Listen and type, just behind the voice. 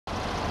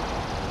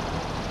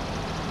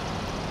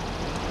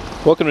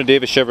Welcome to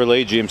Davis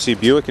Chevrolet GMC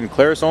Buick in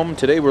Claresholm.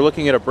 Today we're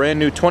looking at a brand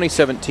new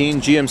 2017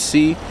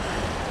 GMC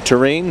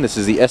Terrain. This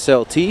is the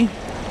SLT,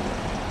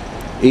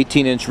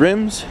 18-inch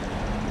rims,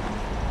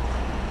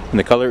 and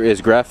the color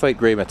is Graphite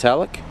Gray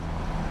Metallic.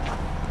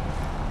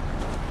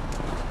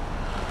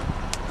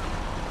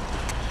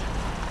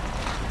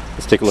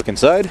 Let's take a look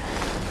inside.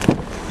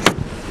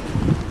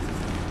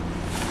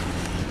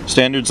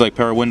 Standards like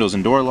power windows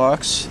and door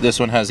locks. This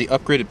one has the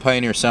upgraded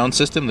Pioneer sound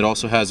system that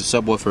also has a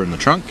subwoofer in the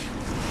trunk.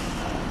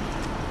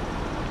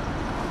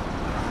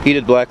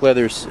 Heated black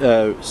leather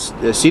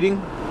seating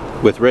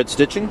with red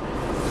stitching.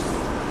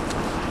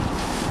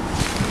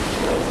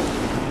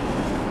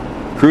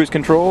 Cruise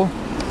control.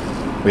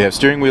 We have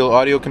steering wheel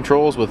audio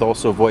controls with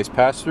also voice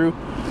pass-through.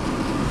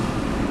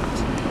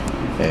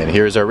 And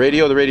here's our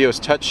radio. The radio is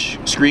touch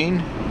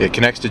screen. It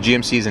connects to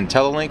GMC's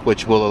Intellilink,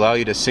 which will allow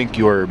you to sync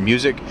your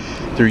music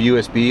through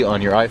USB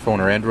on your iPhone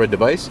or Android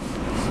device.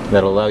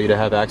 That'll allow you to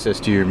have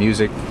access to your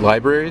music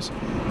libraries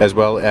as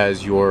well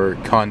as your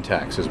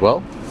contacts as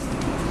well.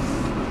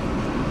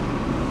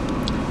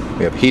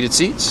 We have heated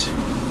seats,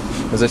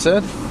 as I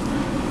said.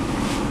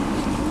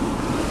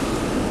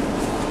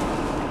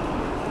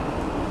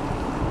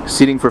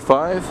 Seating for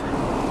 5.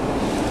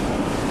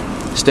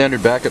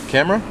 Standard backup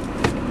camera.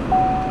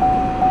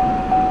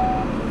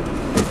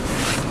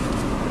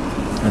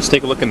 Let's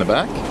take a look in the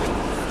back.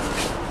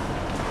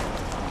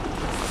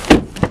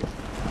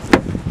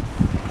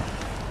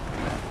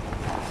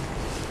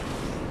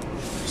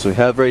 So we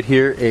have right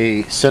here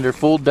a center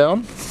fold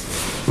down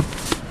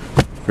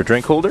for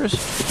drink holders.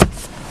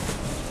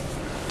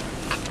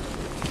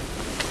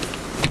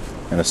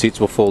 And the seats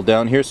will fold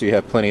down here so you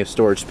have plenty of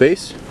storage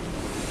space.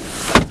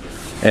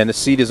 And the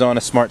seat is on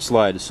a smart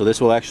slide, so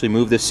this will actually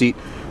move the seat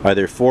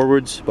either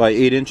forwards by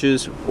 8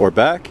 inches or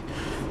back.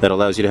 That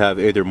allows you to have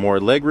either more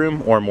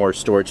legroom or more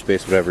storage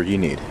space, whatever you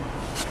need.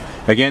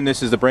 Again,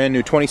 this is the brand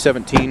new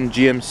 2017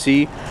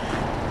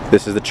 GMC.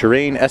 This is the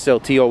Terrain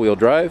SLT all-wheel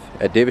drive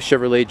at Davis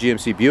Chevrolet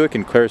GMC Buick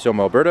in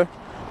Claresholm, Alberta.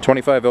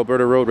 25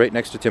 Alberta Road, right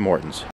next to Tim Hortons.